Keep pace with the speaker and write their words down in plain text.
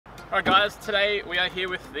Alright guys, today we are here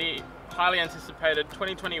with the highly anticipated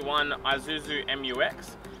 2021 Isuzu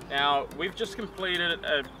MU-X. Now we've just completed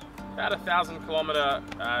about a 1,000-kilometer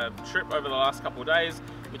trip over the last couple of days,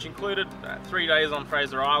 which included 3 days on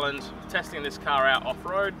Fraser Island, testing this car out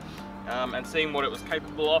off-road and seeing what it was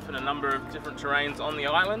capable of in a number of different terrains on the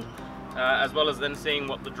island, as well as then seeing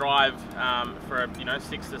what the drive for a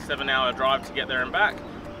 6 to 7 hour drive to get there and back,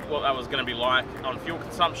 what that was going to be like on fuel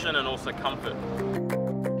consumption and also comfort.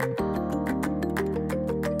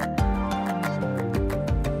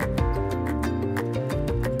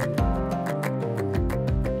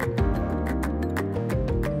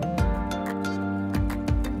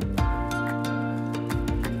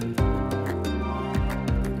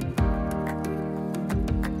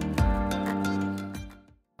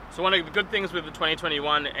 So one of the good things with the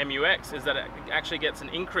 2021 MU-X is that it actually gets an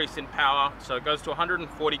increase in power. So it goes to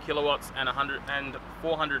 140 kilowatts and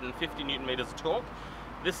 450 newton meters of torque.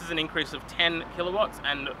 This is an increase of 10 kilowatts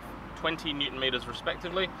and 20 newton meters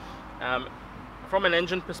respectively. From an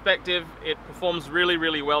engine perspective, it performs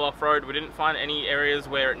really well off-road. We didn't find any areas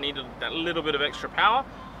where it needed that little bit of extra power.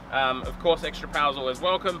 Of course, extra power is always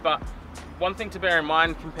welcome, but one thing to bear in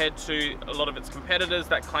mind compared to a lot of its competitors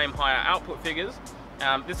that claim higher output figures,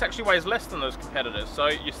 this actually weighs less than those competitors. So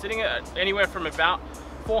you're sitting at anywhere from about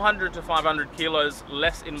 400 to 500 kilos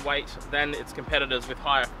less in weight than its competitors with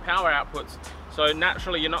higher power outputs. So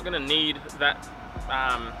naturally you're not going to need that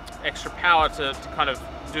extra power to kind of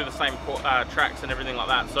do the same tracks and everything like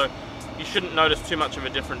that. So you shouldn't notice too much of a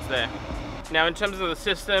difference there. Now in terms of the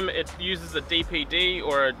system, it uses a DPD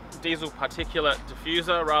or a diesel particulate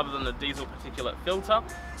diffuser rather than a diesel particulate filter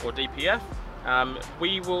or DPF.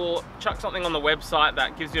 We will chuck something on the website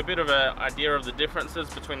that gives you a bit of an idea of the differences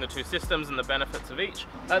between the two systems and the benefits of each.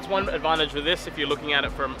 That's one advantage with this if you're looking at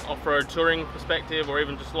it from off-road touring perspective or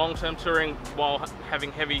even just long-term touring while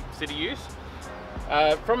having heavy city use.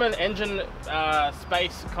 From an engine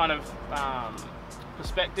space kind of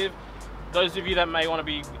perspective, those of you that may want to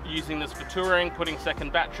be using this for touring, putting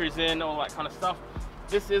second batteries in, all that kind of stuff,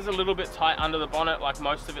 this is a little bit tight under the bonnet like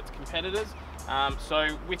most of its competitors. So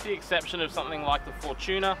with the exception of something like the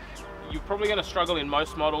Fortuner, you're probably going to struggle in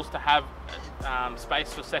most models to have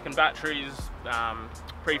space for second batteries,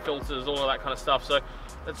 pre-filters, all of that kind of stuff. So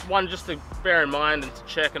that's one just to bear in mind and to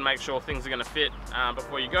check and make sure things are going to fit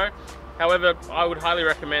before you go. However, I would highly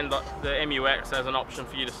recommend the MU-X as an option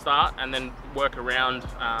for you to start and then work around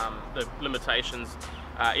the limitations,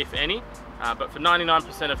 if any. But for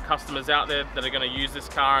 99% of customers out there that are going to use this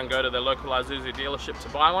car and go to their local Isuzu dealership to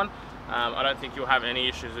buy one, I don't think you'll have any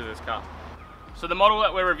issues with this car. So the model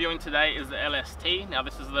that we're reviewing today is the LS-T. Now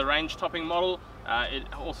this is the range topping model. It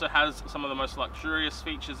also has some of the most luxurious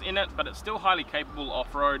features in it, but it's still highly capable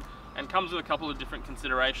off-road and comes with a couple of different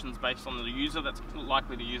considerations based on the user that's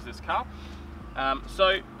likely to use this car.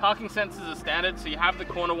 So parking sensors are standard, so you have the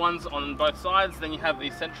corner ones on both sides, then you have the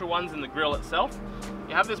central ones in the grille itself.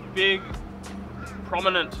 You have this big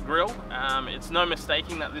prominent grille. It's no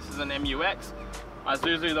mistaking that this is an MU-X.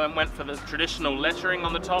 Isuzu then went for the traditional lettering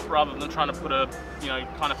on the top rather than trying to put a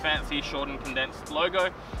kind of fancy short and condensed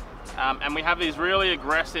logo. And we have these really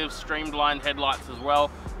aggressive streamlined headlights as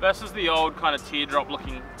well versus the old kind of teardrop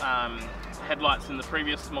looking headlights in the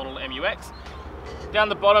previous model MU-X. Down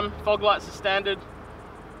the bottom, fog lights are standard,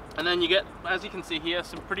 and then you get, as you can see here,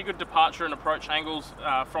 some pretty good departure and approach angles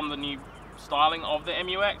from the new styling of the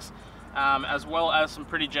MU-X. As well as some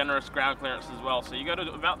pretty generous ground clearance as well. So you go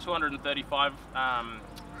to about 235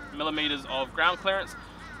 millimeters of ground clearance.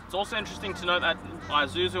 It's also interesting to note that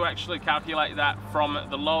Isuzu actually calculate that from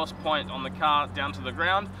the lowest point on the car down to the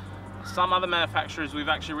ground. Some other manufacturers we've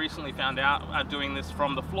actually recently found out are doing this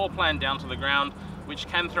from the floor plan down to the ground, which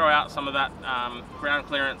can throw out some of that ground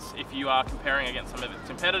clearance if you are comparing against some of its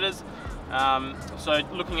competitors. So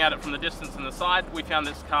looking at it from the distance and the side, we found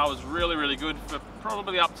this car was really good for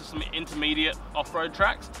probably up to some intermediate off-road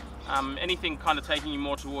tracks. Anything kind of taking you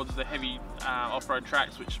more towards the heavy off-road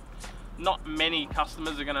tracks, which not many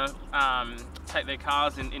customers are going to take their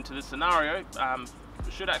cars into this scenario,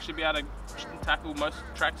 should actually be able to tackle most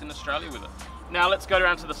tracks in Australia with it. Now let's go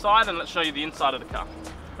around to the side and let's show you the inside of the car.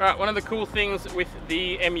 Alright, one of the cool things with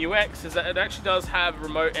the MU-X is that it actually does have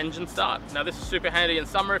remote engine start. Now this is super handy in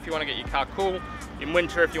summer if you want to get your car cool, in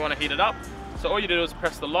winter if you want to heat it up. So all you do is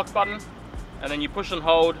press the lock button and then you push and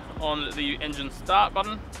hold on the engine start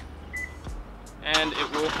button and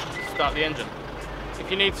it will start the engine. If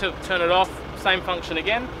you need to turn it off, same function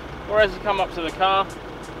again, or as you come up to the car,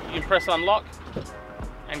 you can press unlock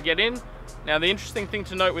and get in. Now the interesting thing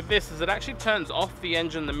to note with this is it actually turns off the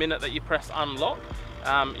engine the minute that you press unlock,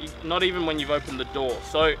 not even when you've opened the door.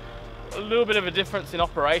 So a little bit of a difference in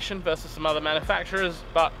operation versus some other manufacturers,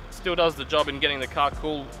 but still does the job in getting the car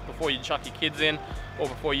cool before you chuck your kids in or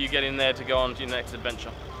before you get in there to go on to your next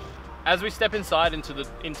adventure. As we step inside into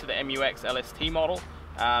the MU-X LS-T model,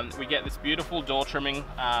 we get this beautiful door trimming,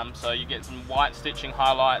 so you get some white stitching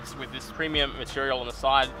highlights with this premium material on the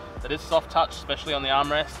side that is soft touch, especially on the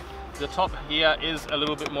armrest. The top here is a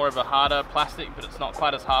little bit more of a harder plastic, but it's not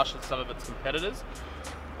quite as harsh as some of its competitors.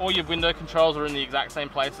 All your window controls are in the exact same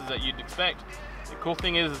places that you'd expect. The cool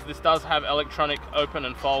thing is this does have electronic open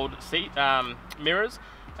and fold seat mirrors,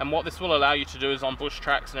 and what this will allow you to do is on bush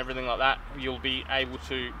tracks and everything like that, you'll be able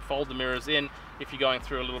to fold the mirrors in if you're going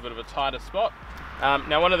through a little bit of a tighter spot.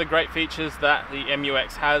 Now, one of the great features that the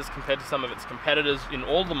MU-X has compared to some of its competitors in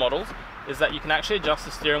all the models is that you can actually adjust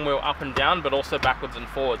the steering wheel up and down, but also backwards and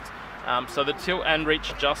forwards. So the tilt and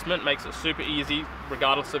reach adjustment makes it super easy,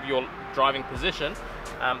 regardless of your driving position,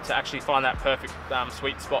 to actually find that perfect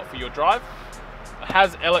sweet spot for your drive. It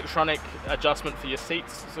has electronic adjustment for your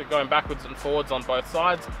seats, so going backwards and forwards on both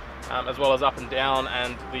sides, as well as up and down,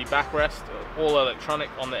 and the backrest, all electronic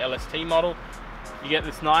on the LS-T model. You get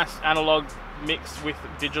this nice analog mix with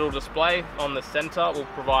digital display on the center. Will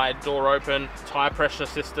provide door open, tire pressure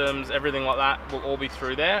systems, everything like that will all be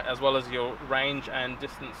through there, as well as your range and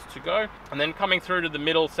distance to go. And then coming through to the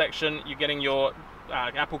middle section, you're getting your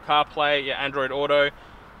Apple CarPlay, your Android Auto.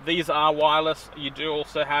 These are wireless. You do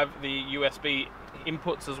also have the USB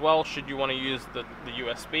inputs as well, should you want to use the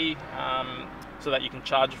USB, so that you can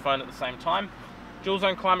charge your phone at the same time. Dual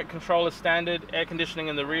zone climate control is standard, air conditioning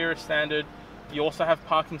in the rear is standard. You also have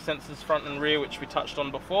parking sensors front and rear, which we touched on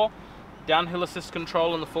before. Downhill assist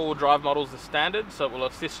control in the four-wheel drive models is standard, so it will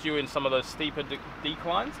assist you in some of those steeper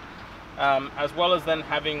declines, as well as then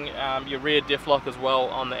having your rear diff lock as well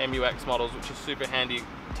on the MU-X models, which is super handy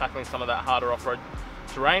tackling some of that harder off-road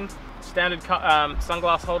terrain. Standard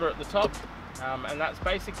sunglass holder at the top, and that's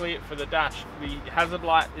basically it for the dash. The hazard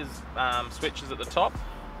light is switches at the top,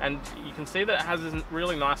 and you can see that it has this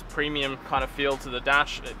really nice premium kind of feel to the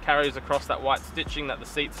dash. It carries across that white stitching that the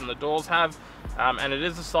seats and the doors have, and it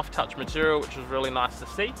is a soft touch material, which is really nice to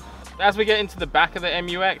see. As we get into the back of the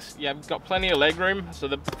MU-X, yeah, we've got plenty of leg room. So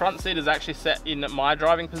the front seat is actually set in my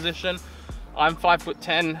driving position. I'm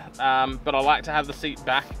 5'10", but I like to have the seat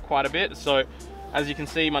back quite a bit. So as you can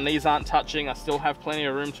see, my knees aren't touching. I still have plenty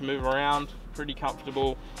of room to move around, pretty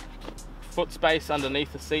comfortable. Foot space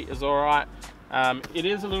underneath the seat is all right. It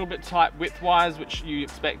is a little bit tight width-wise, which you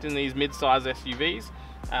expect in these mid-size SUVs.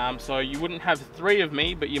 So you wouldn't have three of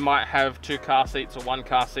me, but you might have two car seats or one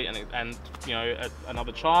car seat and you know,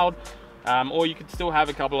 another child. Or you could still have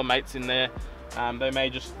a couple of mates in there. They may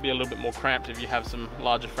just be a little bit more cramped if you have some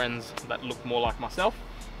larger friends that look more like myself.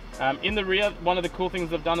 In the rear, one of the cool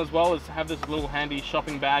things they've done as well is to have this little handy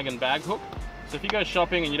shopping bag and bag hook. So if you go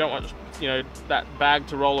shopping and you don't want, you know, that bag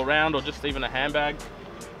to roll around, or just even a handbag,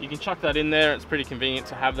 you can chuck that in there. It's pretty convenient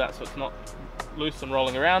to have that so it's not loose and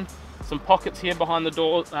rolling around. Some pockets here behind the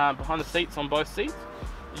doors, behind the seats on both seats.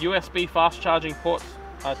 USB fast charging ports,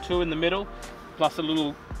 two in the middle, plus a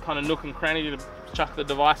little kind of nook and cranny to chuck the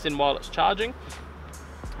device in while it's charging.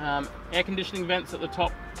 Air conditioning vents at the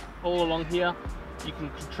top all along here. You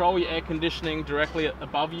can control your air conditioning directly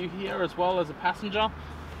above you here as well as a passenger.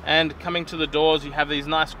 And coming to the doors, you have these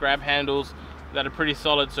nice grab handles that are pretty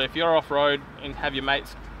solid. So if you're off-road and have your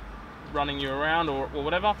mates running you around or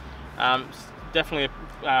whatever, definitely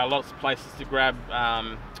lots of places to grab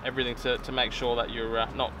everything to make sure that you're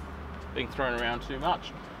not being thrown around too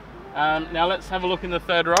much. Now let's have a look in the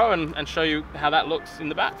third row and show you how that looks in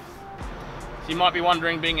the back. So you might be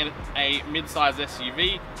wondering, being in a mid-size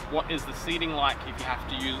SUV, what is the seating like if you have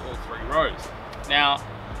to use all three rows? Now,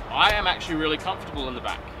 I am actually really comfortable in the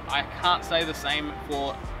back. I can't say the same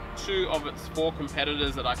for two of its four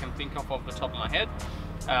competitors that I can think of off the top of my head,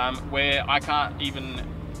 where I can't even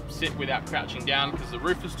sit without crouching down because the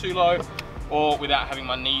roof is too low, or without having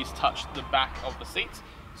my knees touch the back of the seats.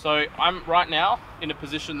 So I'm right now in a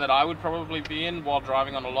position that I would probably be in while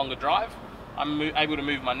driving on a longer drive. I'm able to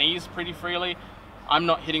move my knees pretty freely. I'm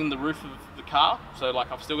not hitting the roof of the car, so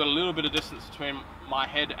like I've still got a little bit of distance between my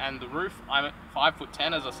head and the roof. I'm at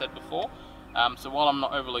 5'10", as I said before. So while I'm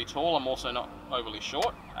not overly tall, I'm also not overly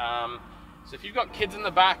short. So if you've got kids in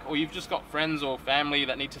the back, or you've just got friends or family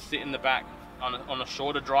that need to sit in the back on a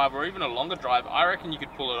shorter drive or even a longer drive, I reckon you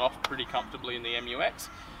could pull it off pretty comfortably in the MU-X.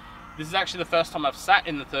 This is actually the first time I've sat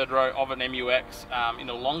in the third row of an MU-X in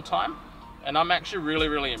a long time, and I'm actually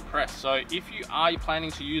really impressed. So if you are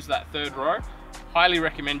planning to use that third row, highly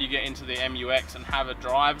recommend you get into the MU-X and have a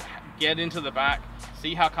drive, get into the back,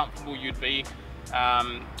 see how comfortable you'd be,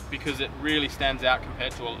 because it really stands out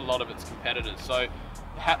compared to a lot of its competitors. So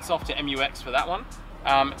hats off to MU-X for that one.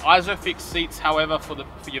 Isofix seats, however, for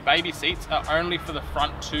your baby seats are only for the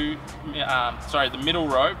front two, the middle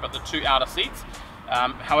row, but the two outer seats.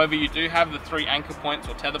 However, you do have the 3 anchor points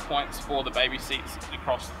or tether points for the baby seats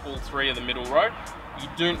across all 3 of the middle row.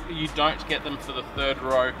 You don't get them for the 3rd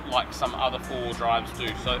row like some other 4-wheel drives do.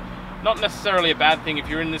 So not necessarily a bad thing. If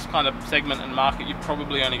you're in this kind of segment and market, you're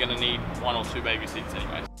probably only going to need 1 or 2 baby seats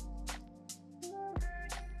anyway.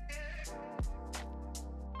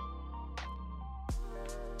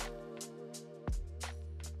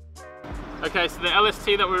 Okay, so the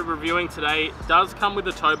LS-T that we're reviewing today does come with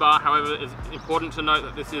a tow bar. However, it's important to note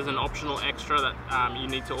that this is an optional extra that you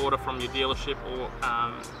need to order from your dealership or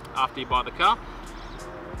after you buy the car.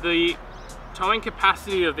 The towing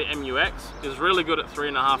capacity of the MU-X is really good at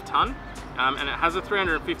 3.5 ton, and it has a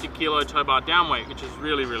 350 kilo tow bar down weight, which is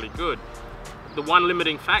really, really good. The one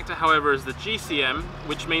limiting factor, however, is the GCM,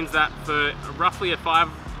 which means that for roughly a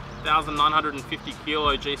 5,950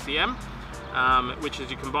 kilo GCM, which is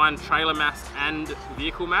your combined trailer mass and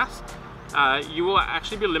vehicle mass, you will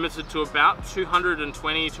actually be limited to about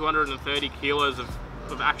 220-230 kilos of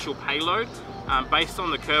actual payload based on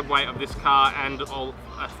the curb weight of this car and a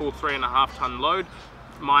full 3.5 ton load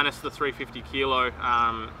minus the 350 kilo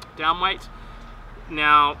down weight.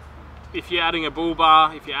 Now, if you're adding a bull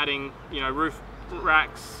bar, if you're adding roof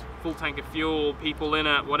racks, full tank of fuel, people in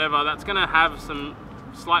it, whatever, that's going to have some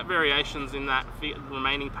slight variations in that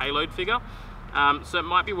remaining payload figure. So it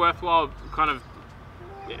might be worthwhile kind of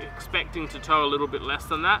expecting to tow a little bit less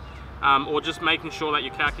than that, or just making sure that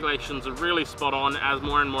your calculations are really spot on as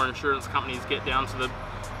more and more insurance companies get down to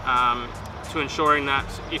to ensuring that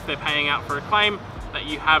if they're paying out for a claim, that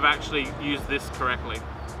you have actually used this correctly.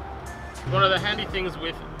 One of the handy things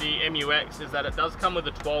with the MU-X is that it does come with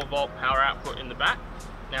a 12-volt power output in the back.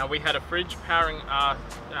 Now, we had a fridge powering our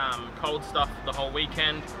cold stuff the whole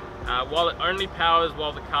weekend. While it only powers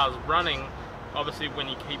while the car's running, obviously when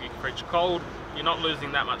you keep your fridge cold, you're not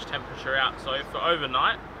losing that much temperature out. So for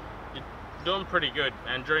overnight, you're doing pretty good.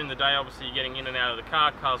 And during the day, obviously you're getting in and out of the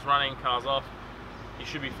car, car's running, car's off, you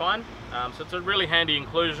should be fine. So it's a really handy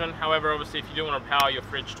inclusion. However, obviously if you do want to power your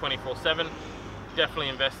fridge 24/7, definitely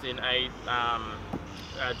invest in a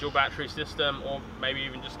dual battery system, or maybe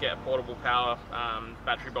even just get a portable power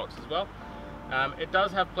battery box as well. It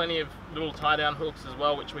does have plenty of little tie down hooks as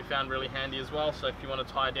well, which we found really handy as well. So if you want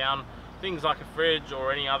to tie down things like a fridge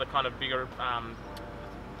or any other kind of bigger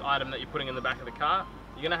item that you're putting in the back of the car,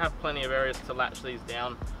 you're going to have plenty of areas to latch these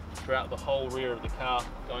down throughout the whole rear of the car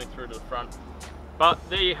going through to the front. But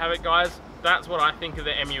there you have it, guys. That's what I think of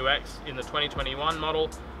the MU-X in the 2021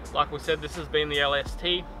 model. Like we said, this has been the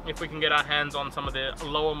LS-T. If we can get our hands on some of the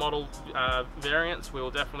lower model variants,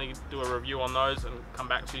 we'll definitely do a review on those and come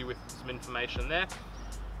back to you with some information there.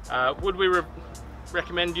 Would we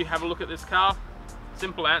recommend you have a look at this car?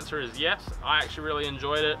 Simple answer is yes. I actually really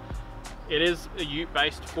enjoyed it. It is a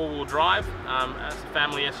ute-based 4-wheel drive as a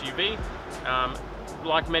family SUV.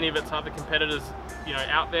 Like many of its other competitors,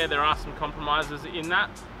 out there are some compromises in that.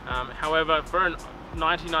 However, for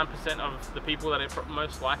 99% of the people that are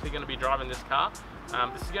most likely going to be driving this car,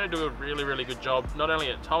 this is going to do a really, really good job, not only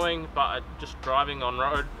at towing, but at just driving on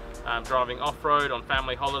road, driving off-road, on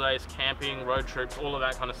family holidays, camping, road trips, all of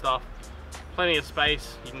that kind of stuff. Plenty of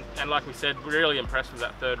space, and like we said, really impressed with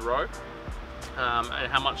that 3rd row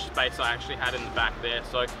and how much space I actually had in the back there.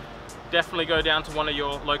 So definitely go down to one of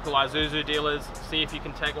your local Isuzu dealers, see if you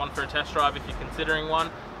can take one for a test drive if you're considering one.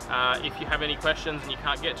 If you have any questions and you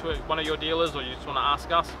can't get to one of your dealers, or you just want to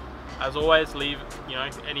ask us, as always, leave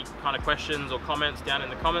any kind of questions or comments down in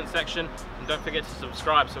the comment section, and don't forget to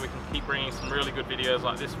subscribe so we can keep bringing some really good videos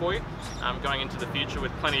like this for you going into the future,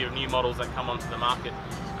 with plenty of new models that come onto the market.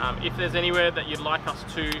 If there's anywhere that you'd like us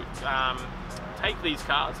to take these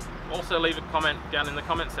cars, also leave a comment down in the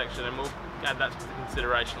comment section and we'll add that to the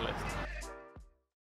consideration list.